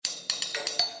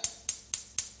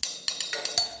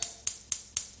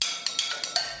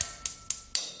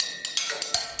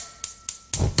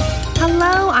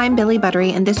I'm Billy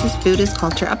Buttery, and this is Food is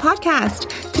Culture, a podcast.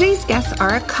 Today's guests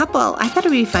are a couple. I thought it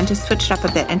would be fun to switch it up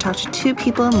a bit and talk to two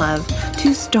people in love,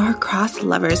 two star-crossed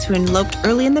lovers who eloped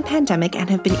early in the pandemic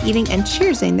and have been eating and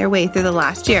cheersing their way through the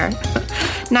last year.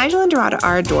 Nigel and Dorada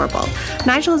are adorable.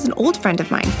 Nigel is an old friend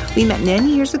of mine. We met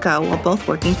many years ago while both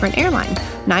working for an airline.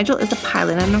 Nigel is a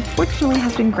pilot and unfortunately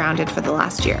has been grounded for the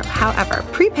last year. However,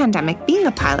 pre-pandemic, being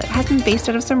a pilot has been based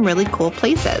out of some really cool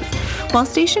places. While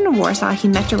stationed in Warsaw, he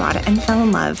met Dorada and fell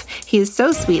in love. He is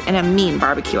so sweet and a mean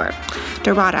barbecuer.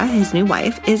 Dorada, his new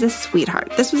wife, is a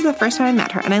sweetheart. This was the first time I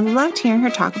met her, and I loved hearing her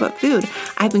talk about food.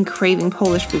 I've been craving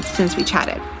Polish food since we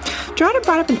chatted. Dorada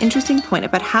brought up an interesting point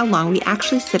about how long we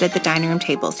actually sit at the dining room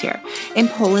tables here. In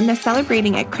Poland, the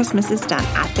celebrating at Christmas is done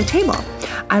at the table.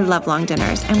 I love long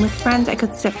dinners, and with friends, I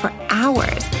could sit for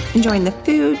hours, enjoying the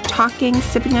food, talking,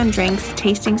 sipping on drinks,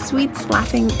 tasting sweets,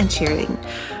 laughing, and cheering.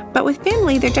 But with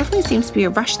family, there definitely seems to be a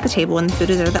rush to the table when the food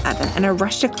is out of the oven and a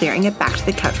rush to clearing it back to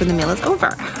the couch when the meal is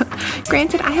over.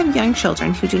 Granted, I have young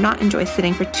children who do not enjoy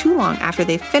sitting for too long after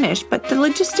they've finished, but the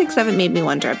logistics of it made me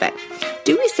wonder a bit.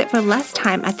 Do we sit for less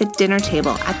time at the dinner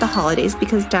table at the holidays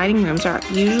because dining rooms are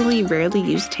usually rarely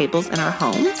used tables in our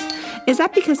homes? Is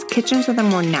that because kitchens are the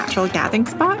more natural gathering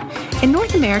spot? In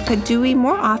North America, do we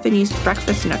more often use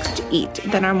breakfast nooks to eat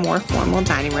than our more formal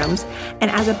dining rooms?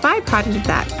 And as a byproduct of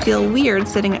that, feel weird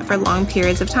sitting for long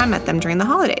periods of time at them during the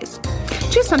holidays?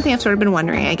 Just something I've sort of been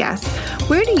wondering, I guess.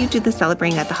 Where do you do the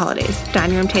celebrating at the holidays?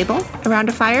 Dining room table? Around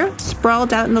a fire?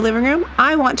 Sprawled out in the living room?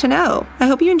 I want to know. I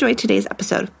hope you enjoyed today's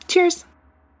episode. Cheers.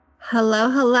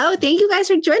 Hello, hello. Thank you guys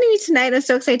for joining me tonight. I'm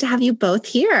so excited to have you both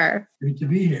here. Great to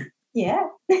be here. Yeah.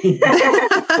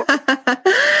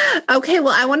 Okay,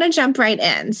 well, I want to jump right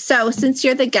in. So since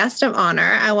you're the guest of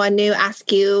honor, I want to ask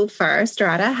you first,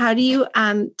 Dorada, how do you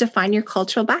define your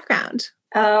cultural background?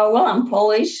 Well, I'm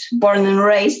Polish, born and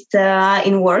raised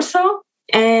in Warsaw.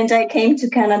 And I came to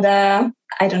Canada.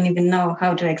 I don't even know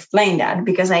how to explain that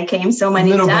because I came so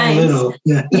many times.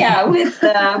 Yeah, with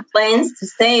plans to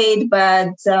stay.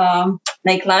 But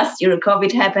like last year,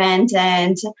 COVID happened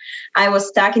and I was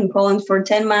stuck in Poland for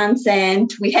 10 months and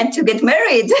we had to get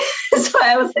married. So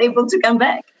I was able to come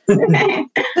back.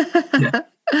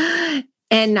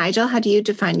 And Nigel, how do you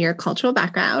define your cultural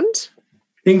background?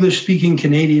 English-speaking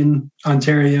Canadian,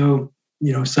 Ontario,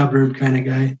 suburb kind of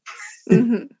guy.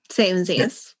 Mm-hmm. Same as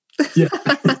us. Yeah.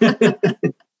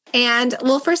 And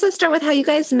well, first let's start with how you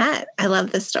guys met. I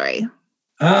love this story.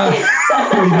 We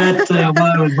met while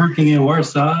I was working in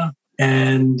Warsaw,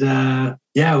 and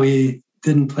we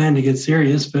didn't plan to get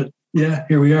serious, but yeah,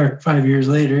 here we are 5 years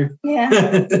later.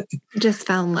 Yeah. Just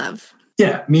fell in love.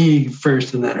 Yeah, me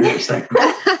first and then her second.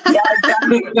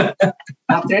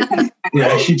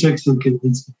 Yeah, she took some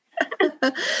convincing.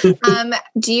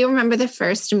 Do you remember the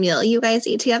first meal you guys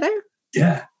ate together?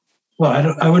 Yeah.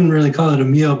 Well, I wouldn't really call it a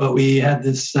meal, but we had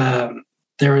this,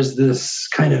 there was this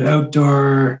kind of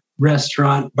outdoor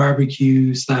restaurant,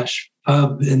 barbecue /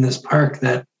 pub in this park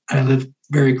that I lived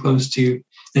very close to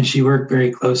and she worked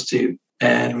very close to.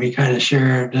 And we kind of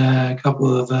shared a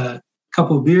couple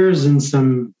of beers and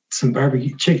some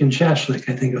barbecue, chicken shashlik,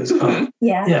 I think it was called.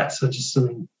 Yeah. Yeah. So just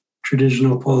some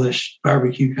traditional Polish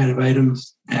barbecue kind of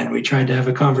items. And we tried to have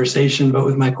a conversation, but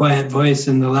with my quiet voice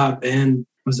and the loud band,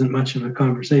 wasn't much of a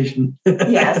conversation.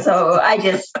 Yeah, so I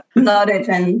just nodded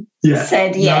and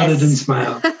said yes. Nodded and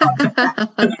smiled.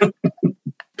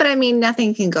 But I mean,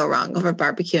 nothing can go wrong over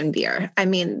barbecue and beer. I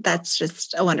mean, that's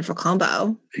just a wonderful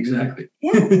combo. Exactly.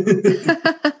 Yeah.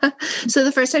 So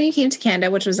the first time you came to Canada,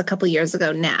 which was a couple years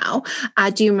ago now,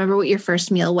 do you remember what your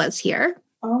first meal was here?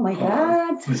 Oh my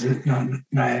God. Was it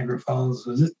Niagara Falls,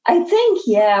 was it? I think,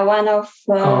 yeah, one of...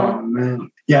 Oh, man.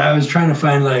 Yeah, I was trying to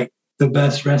find the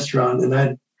best restaurant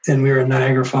and we were in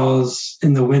Niagara Falls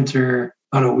in the winter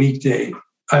on a weekday.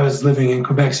 I was living in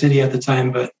Quebec City at the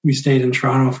time, but we stayed in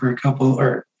Toronto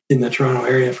in the Toronto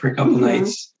area for a couple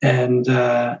nights. And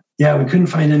we couldn't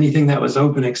find anything that was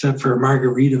open except for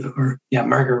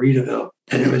Margaritaville.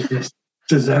 And it was just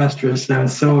disastrous. And I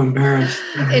was so embarrassed.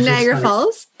 In Niagara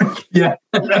Falls? Yeah.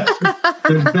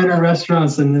 There's better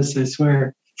restaurants than this, I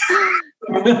swear.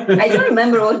 I don't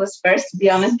remember what was first, to be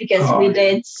honest, because we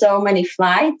did so many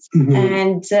flights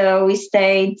and we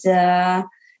stayed a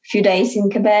few days in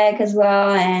Quebec as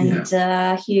well. And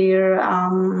here...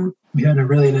 we had a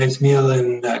really nice meal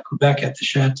in Quebec at the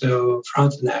Chateau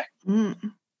Frontenac. I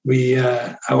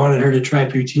wanted her to try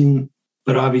poutine,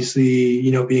 but obviously,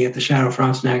 being at the Chateau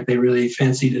Frontenac, they really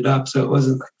fancied it up. So it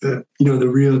wasn't like the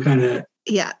real kind of...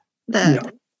 Yeah,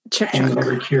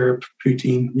 hangover cure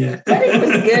poutine. Yeah. But it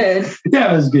was good.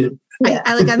 Yeah, it was good.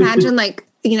 I imagine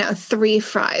 3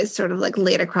 fries sort of like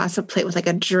laid across a plate with like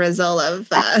a drizzle of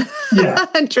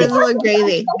drizzle of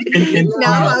gravy.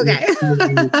 No, okay.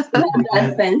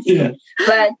 That's fancy. Yeah.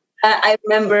 But I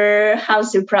remember how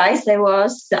surprised I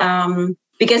was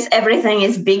because everything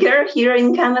is bigger here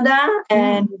in Canada,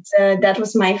 and that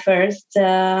was my first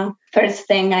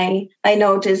thing I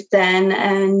noticed then,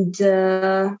 and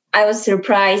I was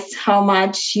surprised how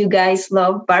much you guys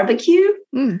love barbecue.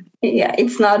 Yeah,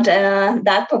 it's not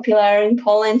that popular in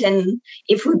Poland, and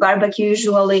if we barbecue,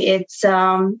 usually it's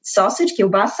sausage,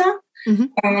 kielbasa,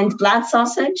 and blood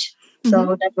sausage.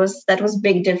 So that was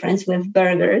big difference with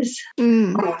burgers.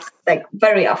 Like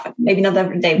very often, maybe not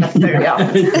every day, but very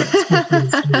often.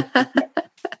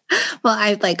 Well,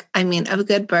 a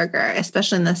good burger,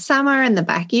 especially in the summer in the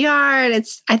backyard.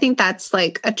 I think that's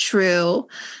like a true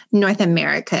North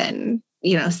American,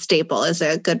 staple is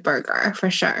a good burger for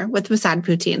sure with sad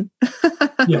poutine.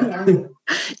 Yeah.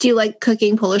 Do you like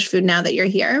cooking Polish food now that you're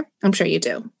here? I'm sure you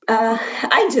do.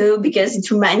 I do, because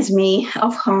it reminds me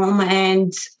of home,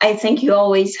 and I think you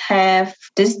always have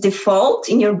this default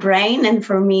in your brain. And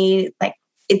for me, like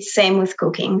it's same with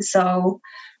cooking. So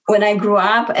when I grew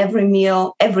up, every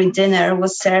meal, every dinner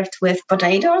was served with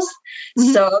potatoes.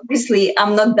 So obviously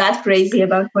I'm not that crazy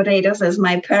about potatoes as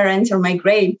my parents or my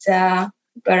great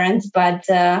parents, but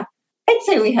I'd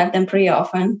say we have them pretty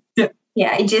often.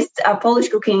 Yeah, it just Polish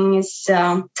cooking is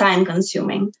time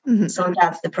consuming. So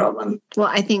that's the problem. Well,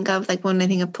 I think of when I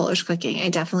think of Polish cooking, I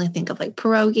definitely think of like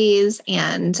pierogies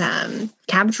and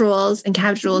cabbage rolls. And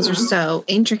cabbage rolls are so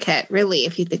intricate, really,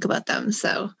 if you think about them.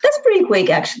 So that's pretty quick,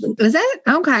 actually. Is it?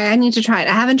 Okay, I need to try it.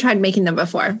 I haven't tried making them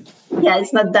before. Yeah,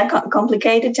 it's not that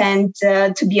complicated. And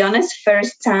to be honest,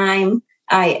 first time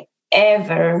I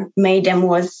ever made them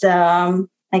was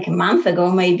like a month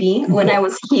ago, maybe, when I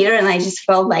was here, and I just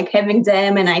felt like having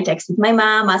them, and I texted my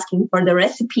mom asking for the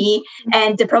recipe.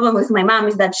 And the problem with my mom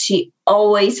is that she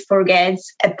always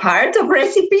forgets a part of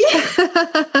recipe.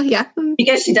 Yeah,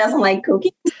 because she doesn't like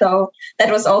cooking. So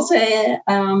that was also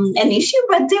an issue,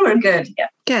 but they were good. Yeah.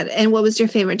 Good. And what was your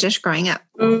favorite dish growing up?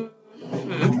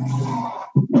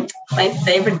 My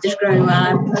favorite dish growing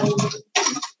up.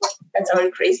 That's our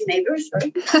crazy neighbors.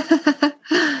 Sorry.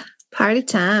 Party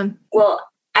time. Well,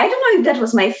 I don't know if that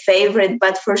was my favorite,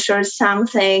 but for sure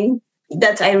something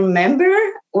that I remember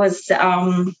was,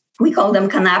 we call them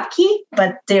kanapki,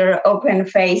 but they're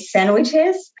open-faced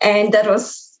sandwiches. And that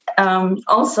was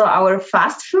also our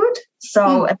fast food.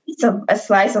 So a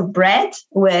slice of bread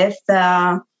with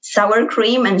sour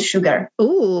cream and sugar.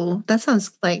 Ooh, that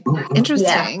sounds like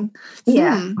interesting.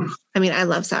 Yeah. I mean, I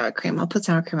love sour cream. I'll put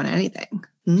sour cream on anything.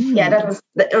 Yeah, that was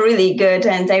really good.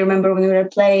 And I remember when we were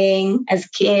playing as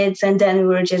kids, and then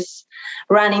we were just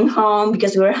running home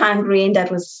because we were hungry, and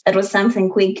that was something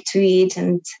quick to eat.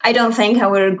 And I don't think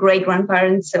our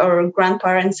great-grandparents or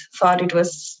grandparents thought it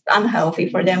was unhealthy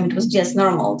for them. It was just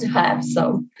normal to have.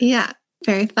 So yeah,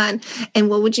 very fun. And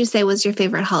what would you say was your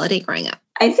favorite holiday growing up?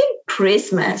 I think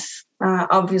Christmas.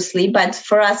 Obviously, but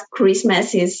for us,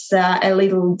 Christmas is a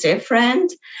little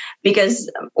different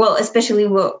because, well, especially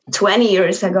 20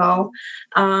 years ago,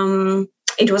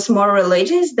 it was more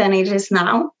religious than it is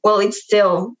now. Well, it's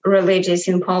still religious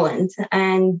in Poland,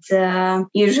 and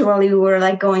usually we were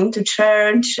like going to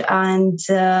church, and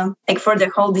like for the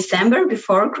whole December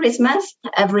before Christmas,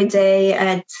 every day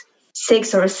at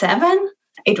 6 or 7.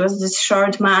 It was this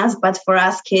short mass, but for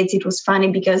us kids, it was funny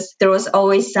because there was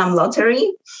always some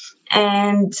lottery.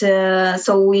 And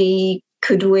so we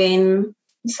could win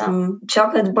some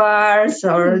chocolate bars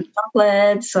or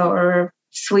chocolates or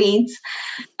sweets,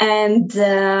 and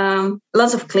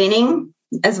lots of cleaning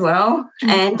as well.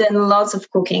 And then lots of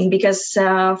cooking because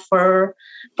for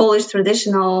Polish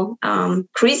traditional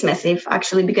Christmas Eve,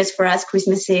 actually, because for us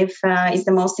Christmas Eve is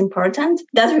the most important.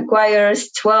 That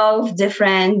requires 12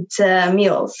 different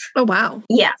meals. Oh, wow.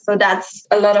 Yeah, so that's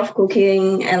a lot of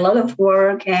cooking, a lot of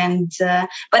work, and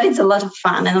but it's a lot of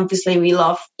fun. And obviously we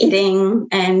love eating,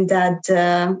 and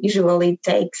that usually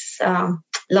takes a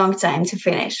long time to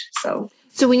finish. So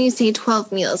when you say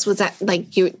 12 meals, was that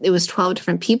like it was 12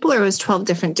 different people, or it was 12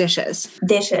 different dishes?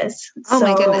 Dishes. Oh,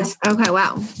 my goodness. Okay,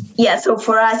 wow. Yeah, so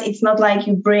for us, it's not like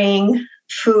you bring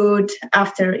food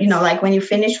after, like when you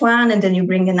finish one and then you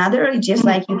bring another. It's just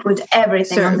like you put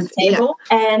everything on the table,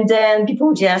 and then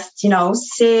people just,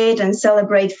 sit and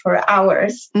celebrate for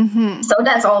hours. So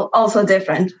that's also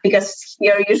different because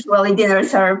here usually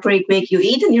dinners are pretty quick. You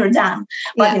eat and you're done.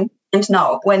 But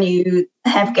no, when you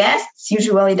have guests,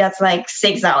 usually that's like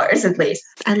 6 hours at least.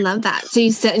 I love that. So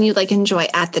you sit and you like enjoy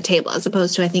at the table, as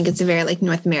opposed to, I think it's a very like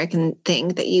North American thing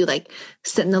that you like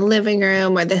sit in the living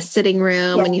room or the sitting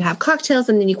room and you have cocktails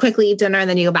and then you quickly eat dinner and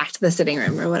then you go back to the sitting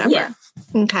room or whatever. Yeah.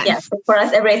 Okay. Yeah. So for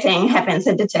us, everything happens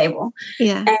at the table.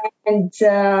 Yeah. And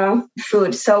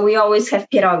food. So we always have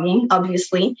pierogi,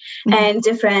 obviously, and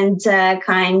different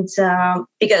kinds,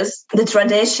 because the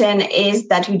tradition is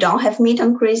that you don't have meat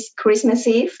on Christmas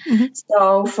Eve.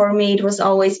 So for me, it was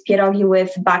always pierogi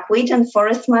with buckwheat and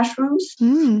forest mushrooms.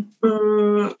 And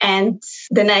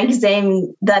the next day,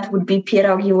 that would be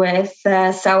pierogi with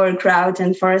sauerkraut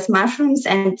and forest mushrooms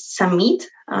and some meat.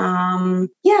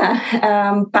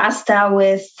 Pasta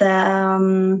with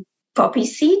poppy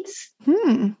seeds.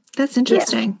 That's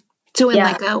interesting. So in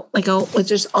was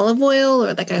just olive oil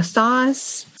or like a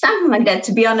sauce? Something like that.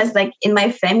 To be honest, like in my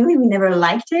family, we never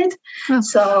liked it.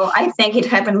 So I think it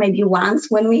happened maybe once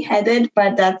when we had it,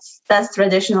 but that's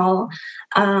traditional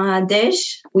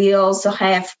dish. We also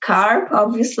have carp,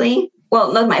 obviously.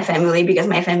 Well, not my family, because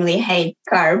my family hate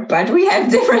carp, but we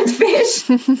have different fish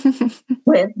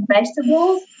with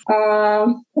vegetables.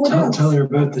 Tell her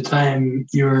about the time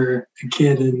you were a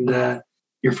kid and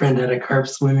your friend had a carp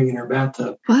swimming in her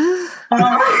bathtub.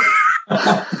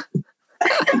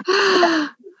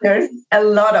 There's a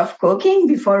lot of cooking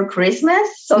before Christmas.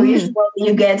 So usually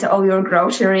you get all your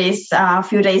groceries a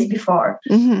few days before.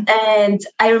 And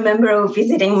I remember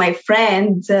visiting my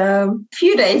friend a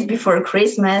few days before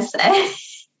Christmas. And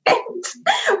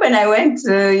when I went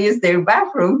to use their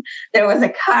bathroom, there was a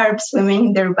carp swimming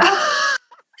in their bathroom.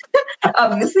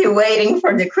 Obviously waiting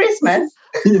for the Christmas.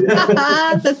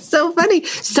 That's so funny.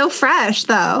 So fresh,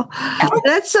 though.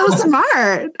 That's so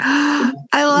smart. I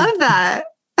love that.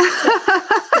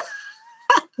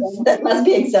 That must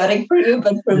be exotic for you,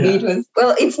 but for me it was,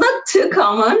 well, it's not too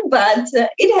common, but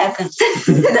it happens.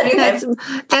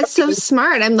 That's so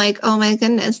smart. I'm like, oh my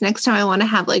goodness, next time I want to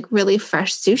have like really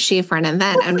fresh sushi for an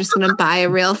event, I'm just going to buy a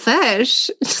real fish.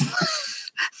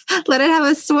 Let it have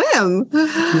a swim.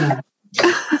 Yeah.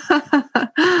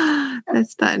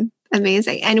 That's fun.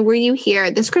 Amazing. And were you here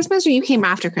this Christmas or you came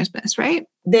after Christmas, right?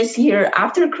 This year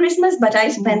after Christmas, but I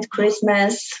spent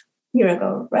Christmas a year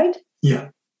ago, right? Yeah.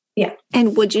 Yeah.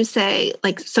 And would you say,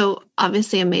 like, so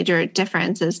obviously a major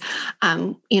difference is,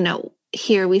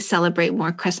 here we celebrate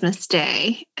more Christmas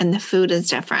Day and the food is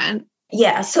different.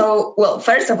 Yeah. So, well,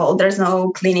 first of all, there's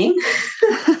no cleaning.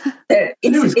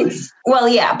 It's well,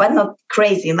 yeah, but not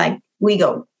crazy. Like we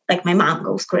go. Like my mom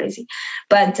goes crazy,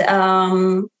 but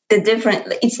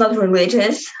it's not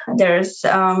religious. There's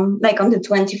like on the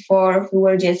 24th, we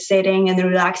were just sitting and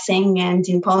relaxing. And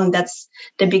in Poland, that's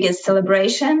the biggest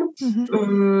celebration.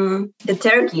 The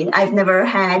turkey, I've never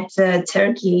had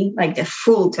turkey, like the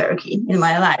full turkey in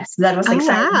my life. So that was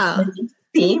exciting to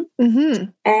see.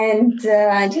 And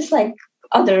just like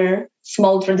other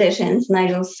small traditions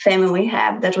Nigel's family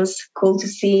have, that was cool to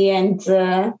see, and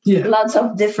lots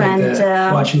of different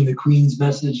like watching the Queen's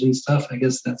message and stuff. I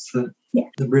guess that's the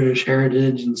British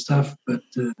heritage and stuff. But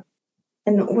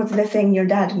and what's the thing your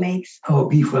dad makes? Oh,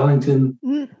 beef Wellington.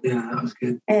 Yeah, that was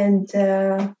good. And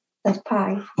that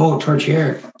pie. Oh,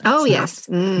 tortillere. Oh, so yes.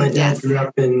 My dad grew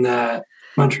up in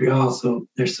Montreal, so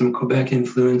there's some Quebec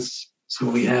influence. So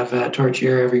we have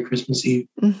tortillere every Christmas Eve.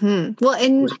 Well,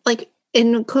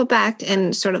 in Quebec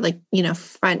and sort of like,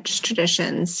 French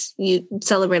traditions, you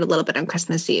celebrate a little bit on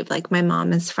Christmas Eve. Like my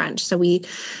mom is French. So we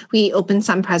open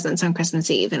some presents on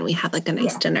Christmas Eve and we have like a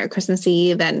nice dinner Christmas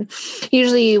Eve, and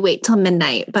usually you wait till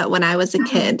midnight. But when I was a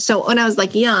kid, so when I was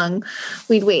like young,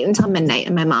 we'd wait until midnight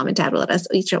and my mom and dad would let us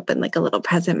each open like a little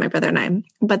present, my brother and I.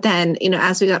 But then,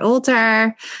 as we got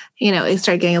older, it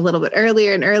started getting a little bit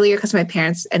earlier and earlier because my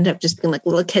parents ended up just being like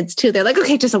little kids too. They're like,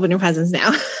 okay, just open your presents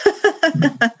now.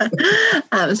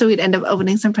 So we'd end up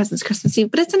opening some presents Christmas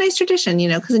Eve, but it's a nice tradition,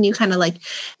 because then you kind of like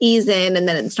ease in, and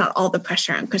then it's not all the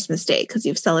pressure on Christmas Day because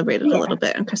you've celebrated a little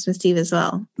bit on Christmas Eve as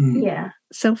well. Yeah.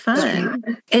 So fun.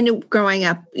 And growing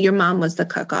up, your mom was the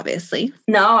cook, obviously.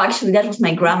 No, actually, that was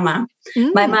my grandma.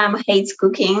 My mom hates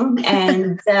cooking,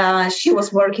 and she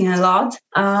was working a lot.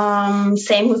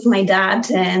 Same with my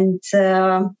dad. And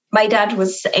my dad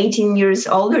was 18 years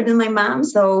older than my mom.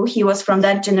 So he was from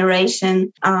that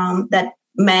generation that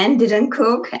men didn't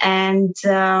cook. And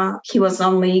he was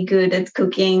only good at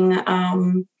cooking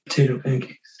potato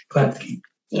pancakes, platki.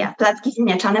 Yeah, platki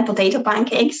ziemniaczane, potato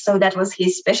pancakes. So that was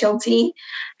his specialty.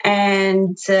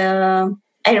 And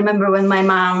I remember when my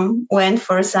mom went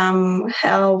for some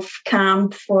health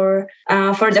camp for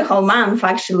the whole month,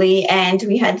 actually, and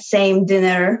we had same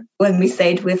dinner when we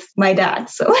stayed with my dad.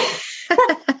 So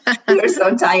We were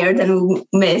so tired and we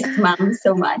missed mom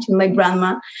so much and my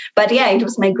grandma. But yeah, it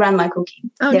was my grandma cooking.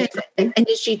 Oh, nice. And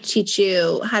did she teach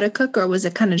you how to cook, or was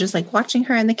it kind of just like watching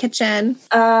her in the kitchen?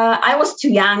 I was too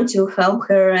young to help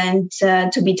her and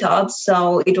to be taught.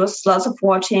 So it was lots of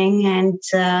watching. And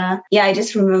I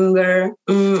just remember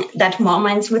that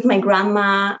moment with my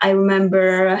grandma. I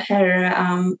remember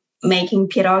her making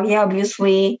pierogi,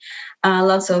 obviously,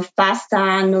 lots of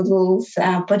pasta, noodles,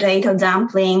 potato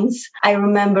dumplings. I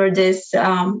remember this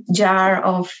jar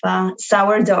of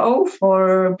sourdough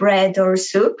for bread or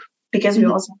soup, because we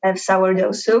also have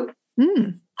sourdough soup.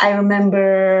 I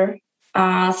remember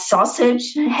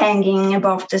sausage hanging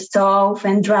above the stove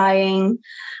and drying.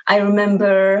 I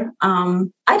remember, I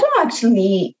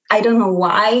don't know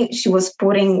why she was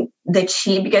putting the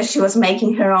cheese, because she was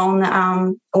making her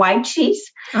own white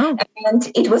cheese. Oh.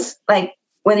 And it was like,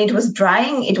 when it was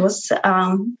drying, it was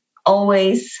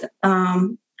always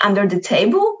under the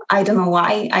table. I don't know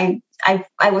why.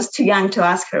 I was too young to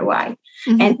ask her why.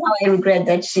 Mm-hmm. And now I regret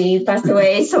that she passed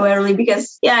away so early,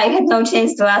 because I had no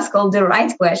chance to ask all the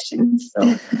right questions.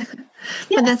 So,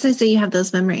 But that's nice that you have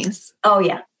those memories. Oh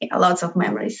yeah, lots of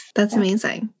memories. That's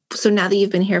amazing. So now that you've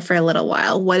been here for a little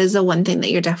while, what is the one thing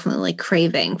that you're definitely like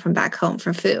craving from back home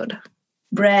for food?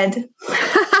 Bread.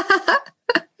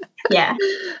 Yeah,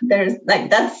 there's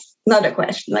that's not a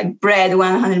question. Like bread,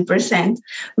 100%.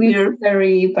 We are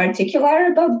very particular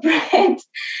about bread.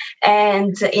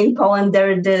 And in Poland,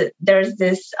 there's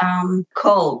this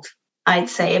code, I'd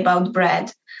say, about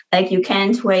bread. Like you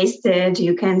can't waste it,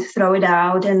 you can't throw it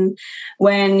out. And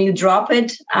when you drop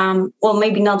it,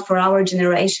 maybe not for our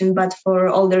generation, but for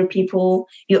older people,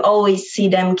 you always see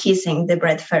them kissing the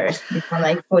bread first before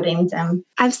like putting them.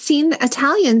 I've seen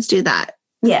Italians do that.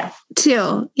 Yeah.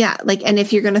 Too. Yeah. Like, and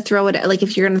if you're going to throw it, like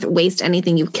if you're going to waste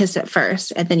anything, you kiss it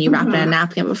first and then you wrap it in a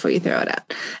napkin before you throw it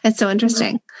out. It's so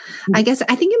interesting. Mm-hmm.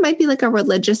 I think it might be like a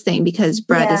religious thing, because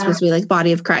bread is supposed to be like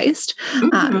body of Christ.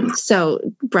 So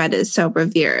bread is so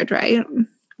revered, right?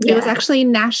 Yeah. It was actually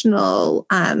National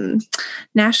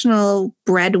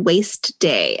Bread Waste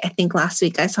Day. I think last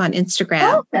week I saw on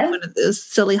Instagram, one of those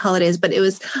silly holidays, but it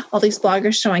was all these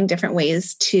bloggers showing different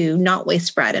ways to not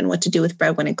waste bread and what to do with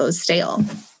bread when it goes stale,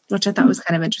 which I thought was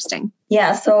kind of interesting.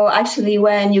 Yeah. So actually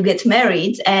when you get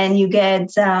married and you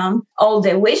get all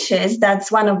the wishes,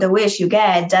 that's one of the wish you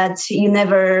get, that you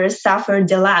never suffered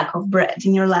the lack of bread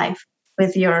in your life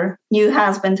with your new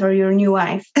husband or your new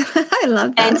wife. I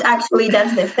love that. And actually,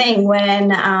 that's the thing when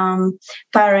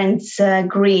parents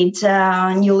greet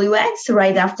newlyweds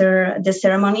right after the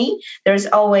ceremony. There's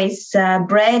always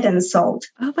bread and salt.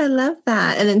 Oh, I love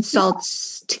that. And then salt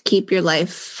to keep your life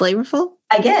flavorful?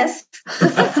 I guess.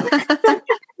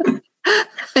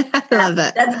 I love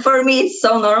it. That for me, it's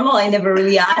so normal. I never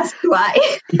really asked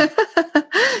why.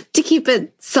 To keep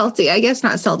it salty. I guess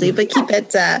not salty, but keep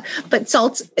it, but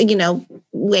salt,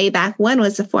 way back when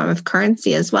was a form of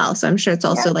currency as well. So I'm sure it's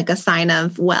also like a sign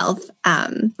of wealth.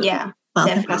 Wealth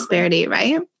definitely. And prosperity,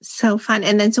 right? So fun.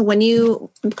 And then, so when you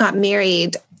got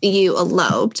married, you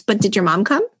eloped, but did your mom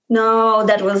come? No,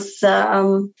 that was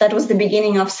the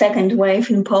beginning of second wave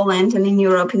in Poland and in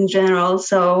Europe in general.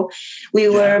 So we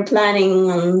were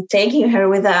planning on taking her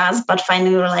with us, but finally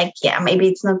we were like, maybe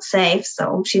it's not safe.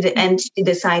 So she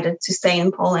decided to stay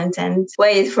in Poland and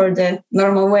wait for the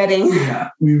normal wedding.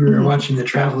 Yeah, we were watching the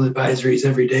travel advisories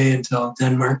every day until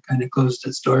Denmark kind of closed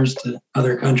its doors to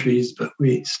other countries, but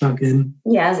we snuck in.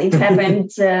 Yes, it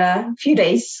happened a few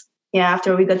days. Yeah,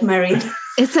 after we got married.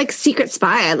 It's like Secret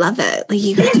Spy. I love it. Like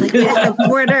you have to pass the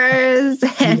borders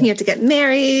and you have to get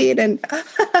married, and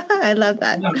I love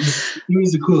that. It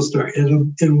was a cool story.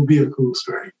 It will be a cool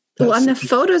story. Well, and the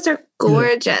photos are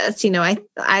gorgeous. I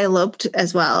eloped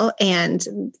as well, and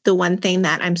the one thing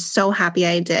that I'm so happy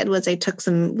I did was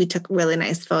we took really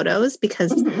nice photos,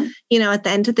 because at the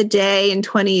end of the day, in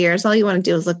 20 years, all you want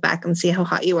to do is look back and see how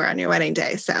hot you were on your wedding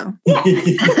day. So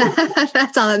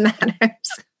that's all that matters.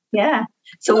 Yeah.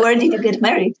 So where did you get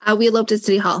married? We eloped at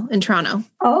City Hall in Toronto.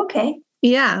 Oh, okay.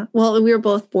 Yeah. Well, we were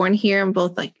both born here and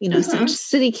both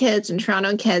city kids and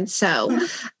Toronto kids. So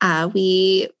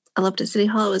we eloped at City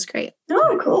Hall. It was great.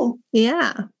 Oh, cool.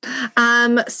 Yeah.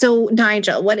 So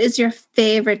Nigel, what is your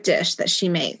favorite dish that she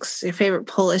makes? Your favorite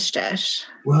Polish dish?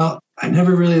 Well, I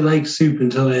never really liked soup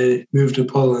until I moved to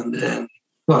Poland. And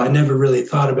I never really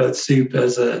thought about soup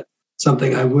as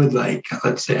something I would like.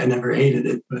 Let's say I never hated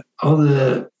it, but all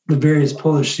the various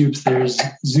Polish soups, there's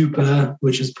zupa,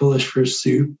 which is Polish for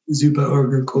soup, zupa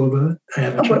ogórkowa.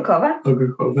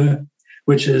 Ogórkowa,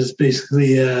 which is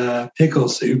basically a pickle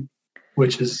soup,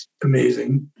 which is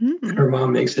amazing. Mm-hmm. Her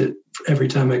mom makes it every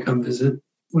time I come visit.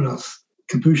 What else?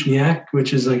 kapusniak,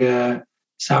 which is like a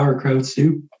sauerkraut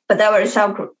soup. But our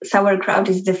sauerkraut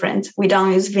is different. We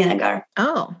don't use vinegar.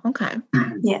 Oh, okay.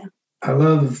 Yeah. I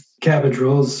love cabbage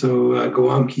rolls, so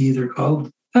gołąbki they're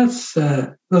called. Those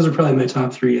are probably my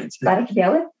top three, I'd say. Barszcz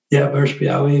biały? Yeah, barszcz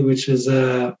biały, which is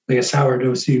like a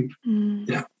sourdough soup.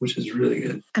 Yeah, which is really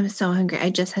good. I'm so hungry. I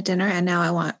just had dinner and now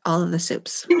I want all of the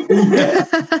soups.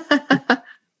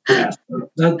 Yeah, so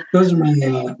those are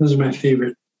my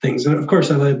favorite things. And of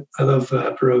course, I love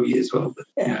pierogi as well. But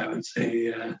yeah, I would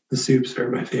say the soups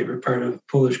are my favorite part of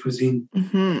Polish cuisine.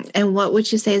 Mm-hmm. And what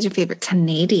would you say is your favorite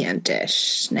Canadian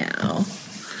dish now?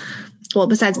 Well,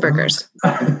 besides burgers.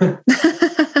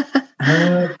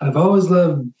 I've always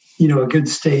loved, a good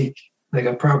steak, like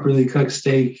a properly cooked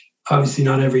steak. Obviously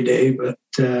not every day, but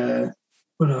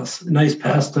what else? Nice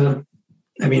pasta.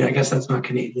 I mean, I guess that's not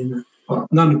Canadian. Well,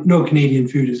 no Canadian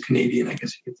food is Canadian, I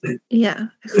guess you could say. Yeah,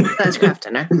 that's craft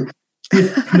dinner.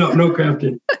 No craft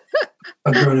dinner.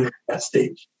 I've grown up at that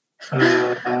stage.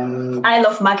 I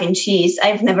love mac and cheese.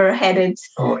 I've never had it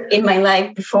in my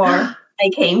life before I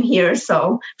came here.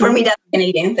 So for me, that's a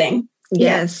Canadian thing.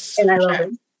 Yes. And I love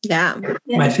it. Yeah.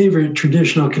 My favorite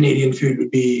traditional Canadian food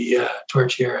would be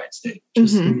tortilla, I'd say.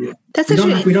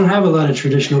 We don't have a lot of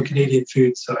traditional Canadian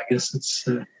food, so I guess it's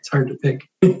hard to pick.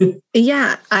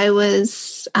 Yeah, I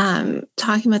was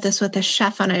talking about this with a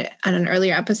chef on an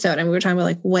earlier episode, and we were talking about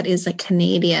like what is a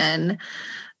Canadian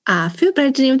food, but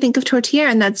I didn't even think of tortilla,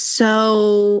 and that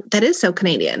is so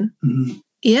Canadian. Mm-hmm.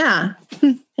 Yeah.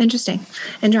 Interesting.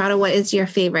 And Dorado, what is your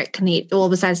favorite Canadian? Well,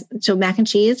 besides, so mac and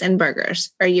cheese and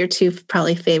burgers are your two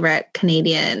probably favorite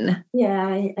Canadian. Yeah,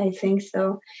 I think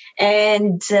so.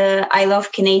 And I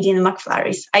love Canadian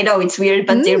McFlurries. I know it's weird,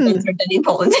 but they're better than in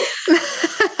Poland.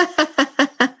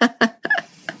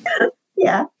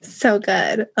 Yeah. So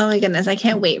good. Oh my goodness. I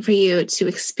can't wait for you to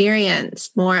experience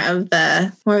more of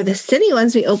the city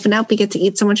once we open up. We get to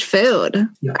eat so much food.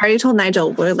 Yeah. I already told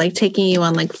Nigel we're like taking you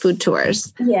on like food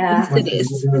tours. Yeah.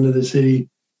 Cities. Into the city.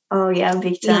 Oh yeah,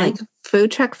 big time. Yeah, like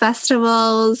food truck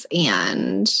festivals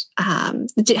and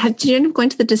did you end up going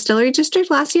to the distillery district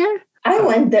last year? I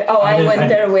went there. I went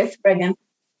there with Regan.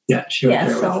 Yeah, she went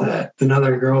there with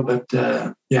another girl, but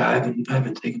I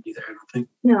haven't taken you there, I don't think.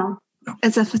 No.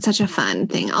 It's such a fun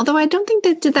thing. Although I don't think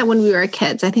they did that when we were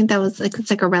kids. I think that was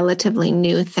it's like a relatively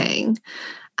new thing.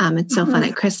 It's so fun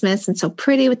at Christmas and so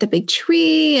pretty with the big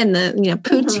tree and the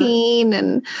poutine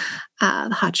and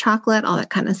the hot chocolate, all that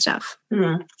kind of stuff.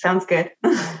 Sounds good.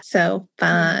 So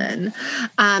fun.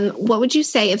 What would you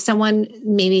say if someone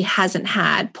maybe hasn't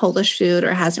had Polish food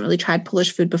or hasn't really tried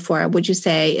Polish food before? Would you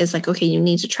say is like, okay, you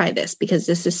need to try this because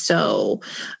this is so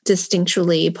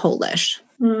distinctly Polish?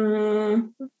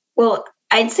 Well,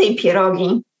 I'd say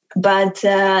pierogi, but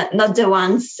not the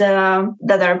ones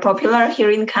that are popular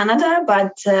here in Canada,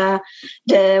 but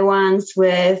the ones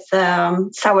with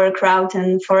sauerkraut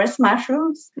and forest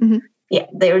mushrooms. Mm-hmm. Yeah,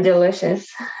 they're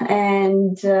delicious.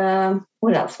 And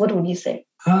what else? What would you say?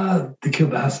 The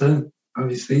kielbasa,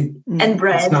 obviously. And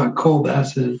bread. It's not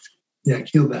kielbasa. Yeah,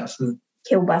 kielbasa.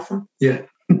 Kielbasa. Yeah.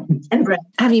 And bread.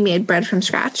 Have you made bread from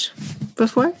scratch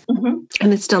before? Mm-hmm.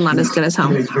 And it's still not as good as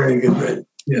home. It's very good bread.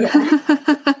 Yeah.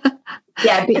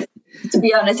 Yeah, to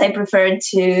be honest, I prefer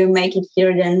to make it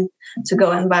here than to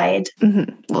go and buy it.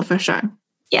 Mm-hmm. Well, for sure.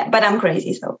 Yeah, but I'm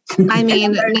crazy, so I mean,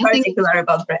 I'm very particular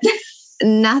about bread.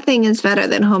 Nothing is better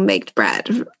than home-baked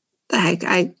bread.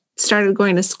 I started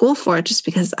going to school for it just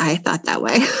because I thought that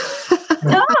way.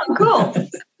 Oh, cool.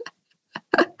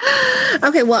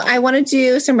 Okay, well, I want to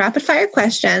do some rapid-fire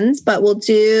questions, but we'll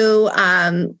do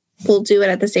it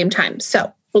at the same time.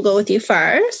 So we'll go with you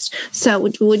first. So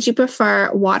would you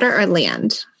prefer water or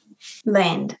land?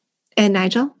 Land. And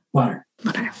Nigel? Water.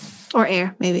 Or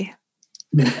air, maybe.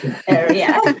 Air,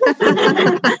 yeah.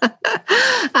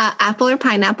 Apple or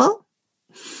pineapple?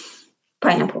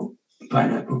 Pineapple.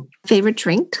 Favorite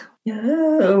drink?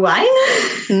 Wine?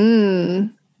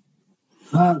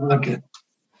 Vodka.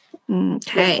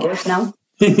 Okay. No.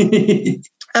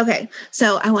 Okay,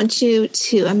 so I want you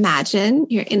to imagine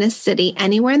you're in a city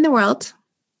anywhere in the world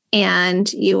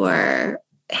and you're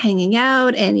hanging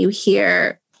out and you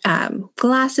hear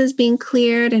glasses being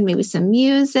cleared and maybe some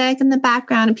music in the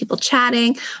background and people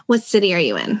chatting. What city are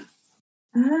you in?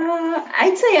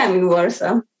 I'd say I'm in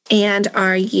Warsaw. And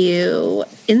are you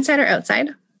inside or outside?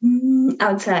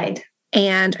 Outside.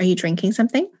 And are you drinking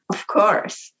something? Of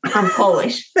course. I'm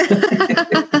Polish.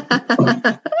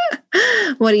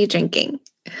 What are you drinking?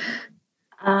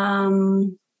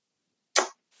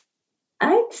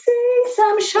 I'd say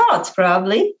some shots,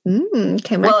 probably.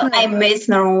 Okay. Well, I miss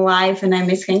normal life and I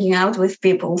miss hanging out with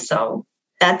people, so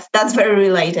that's very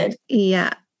related.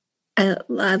 Yeah. I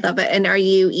love it. And are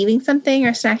you eating something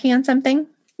or snacking on something?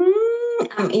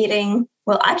 I'm eating.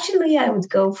 Well, actually, I would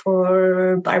go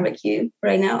for barbecue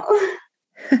right now.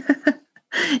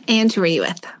 And who are you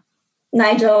with?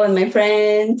 Nigel and my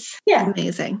friends. Yeah.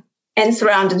 Amazing. And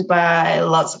surrounded by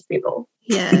lots of people.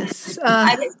 Yes.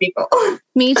 I miss people.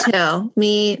 Me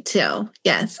too.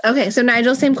 Yes. Okay. So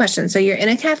Nigel, same question. So you're in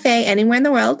a cafe anywhere in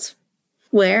the world.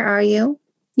 Where are you?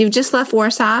 You've just left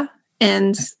Warsaw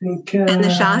and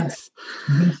the shots.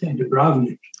 I'm going to say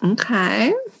Dubrovnik.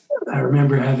 Okay. I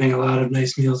remember having a lot of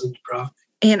nice meals in Dubrovnik.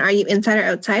 And are you inside or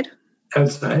outside?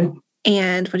 Outside.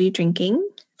 And what are you drinking?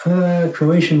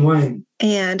 Croatian wine.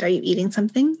 And are you eating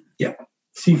something? Yeah.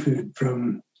 Seafood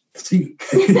from the sea.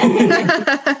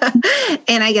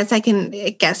 And I guess I can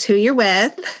guess who you're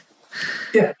with.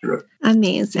 Yeah, sure.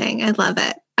 Amazing. I love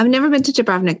it. I've never been to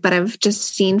Dubrovnik, but I've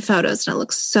just seen photos and it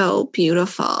looks so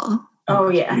beautiful. Oh,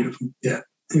 yeah. Beautiful. Yeah.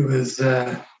 It was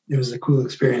a cool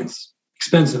experience.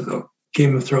 Expensive, though.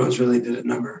 Game of Thrones really did a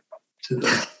number to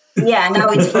the... Yeah, now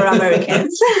it's for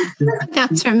Americans. Now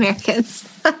it's for Americans.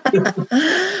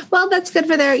 Well, that's good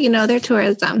for their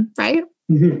tourism, right?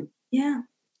 Mm-hmm. Yeah.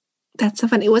 That's so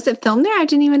funny. Was it filmed there? I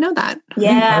didn't even know that.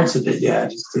 Yeah. Parts of it, yeah,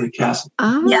 just the castle.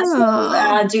 Oh.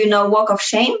 Yeah, so, do you know Walk of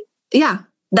Shame? Yeah.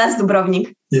 That's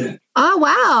Dubrovnik. Yeah. Oh,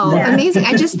 wow. Yeah. Amazing.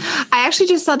 I actually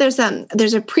just saw there's a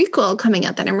prequel coming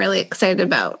out that I'm really excited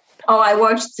about. Oh, I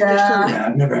watched... yeah,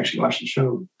 I've never actually watched the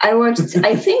show. I watched,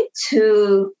 I think,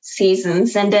 2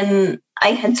 seasons, and then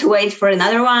I had to wait for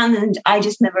another one, and I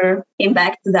just never came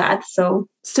back to that.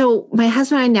 So my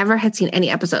husband and I never had seen any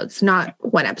episodes, not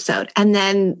one episode. And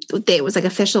then it was like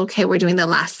official, okay, we're doing the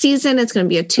last season. It's going to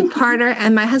be a 2-parter.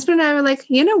 And my husband and I were like,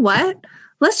 you know what?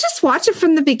 Let's just watch it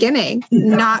from the beginning,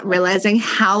 not realizing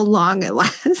how long it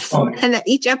was. Oh. And that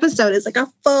each episode is like a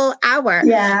full hour.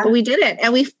 Yeah. But we did it.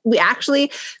 And we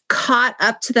actually caught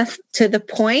up to the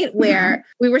point where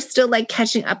we were still like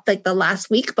catching up like the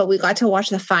last week, but we got to watch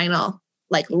the final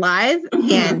like live.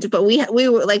 But we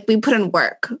were like, we put in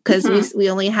work because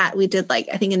we did like,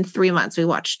 I think in 3 months we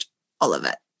watched all of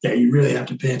it. Yeah, you really have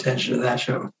to pay attention to that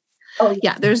show. Oh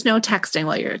yeah, there's no texting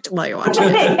while you're watching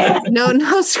it. No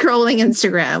scrolling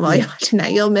Instagram while you're watching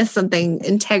that. You'll miss something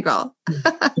integral.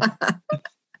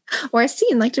 Or a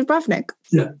scene like Dubrovnik.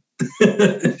 Yeah.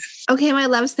 Okay, my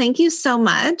loves, thank you so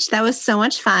much. That was so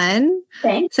much fun.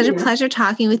 Thank Such you. a pleasure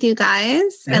talking with you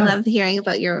guys. Yeah. I love hearing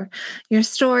about your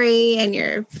story and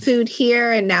your food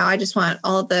here. And now I just want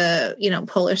all the,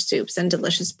 Polish soups and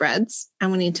delicious breads.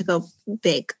 And we need to go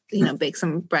bake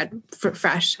some bread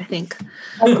fresh, I think.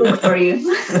 I'll cook for you.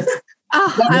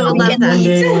 Oh, I would love that. One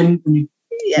day when you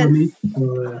Yes.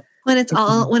 When it's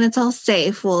all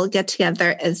safe, we'll get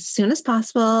together as soon as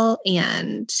possible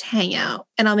and hang out.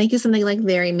 And I'll make you something like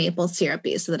very maple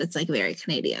syrupy so that it's like very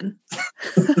Canadian.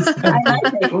 I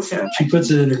like maple syrup. she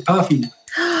puts it in her coffee.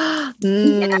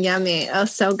 Yummy. Oh,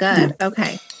 so good.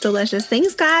 Okay. Delicious.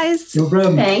 Thanks, guys. No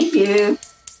problem. Thank you.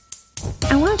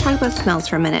 I want to talk about smells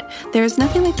for a minute. There is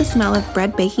nothing like the smell of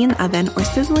bread baking in the oven or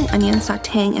sizzling onions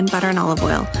sauteing in butter and olive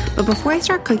oil. But before I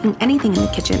start cooking anything in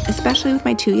the kitchen, especially with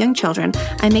my 2 young children,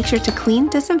 I make sure to clean,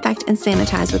 disinfect, and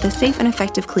sanitize with a safe and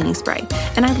effective cleaning spray.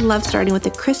 And I love starting with the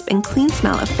crisp and clean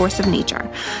smell of Force of Nature.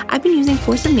 I've been using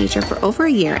Force of Nature for over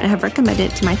a year and have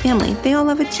recommended it to my family. They all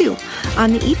love it too.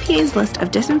 On the EPA's list of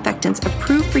disinfectants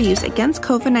approved for use against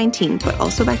COVID-19, but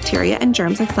also bacteria and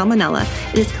germs like Salmonella,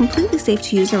 it is completely safe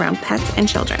to use around pets and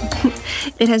children.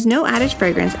 It has no added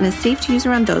fragrance and is safe to use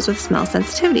around those with smell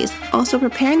sensitivities. Also,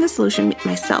 preparing the solution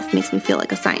myself makes me feel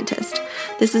like a scientist.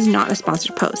 This is not a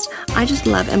sponsored post. I just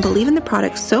love and believe in the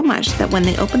product so much that when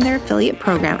they opened their affiliate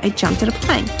program, I jumped at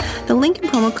applying. The link and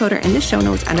promo code are in the show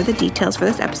notes under the details for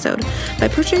this episode. By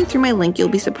purchasing through my link, you'll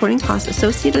be supporting costs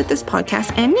associated with this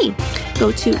podcast and me.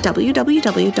 Go to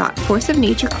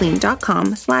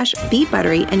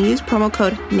www.forceofnatureclean.com/BeButtery and use promo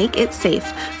code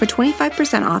MakeItSafe for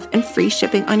 25% off and free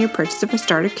shipping on your purchase of a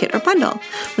starter kit or bundle.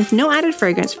 With no added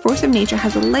fragrance, Force of Nature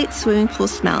has a light swimming pool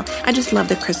smell. I just love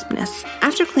the crispness.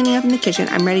 After cleaning up in the kitchen,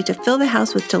 I'm ready to fill the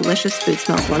house with delicious food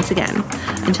smells once again.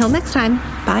 Until next time,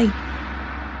 bye.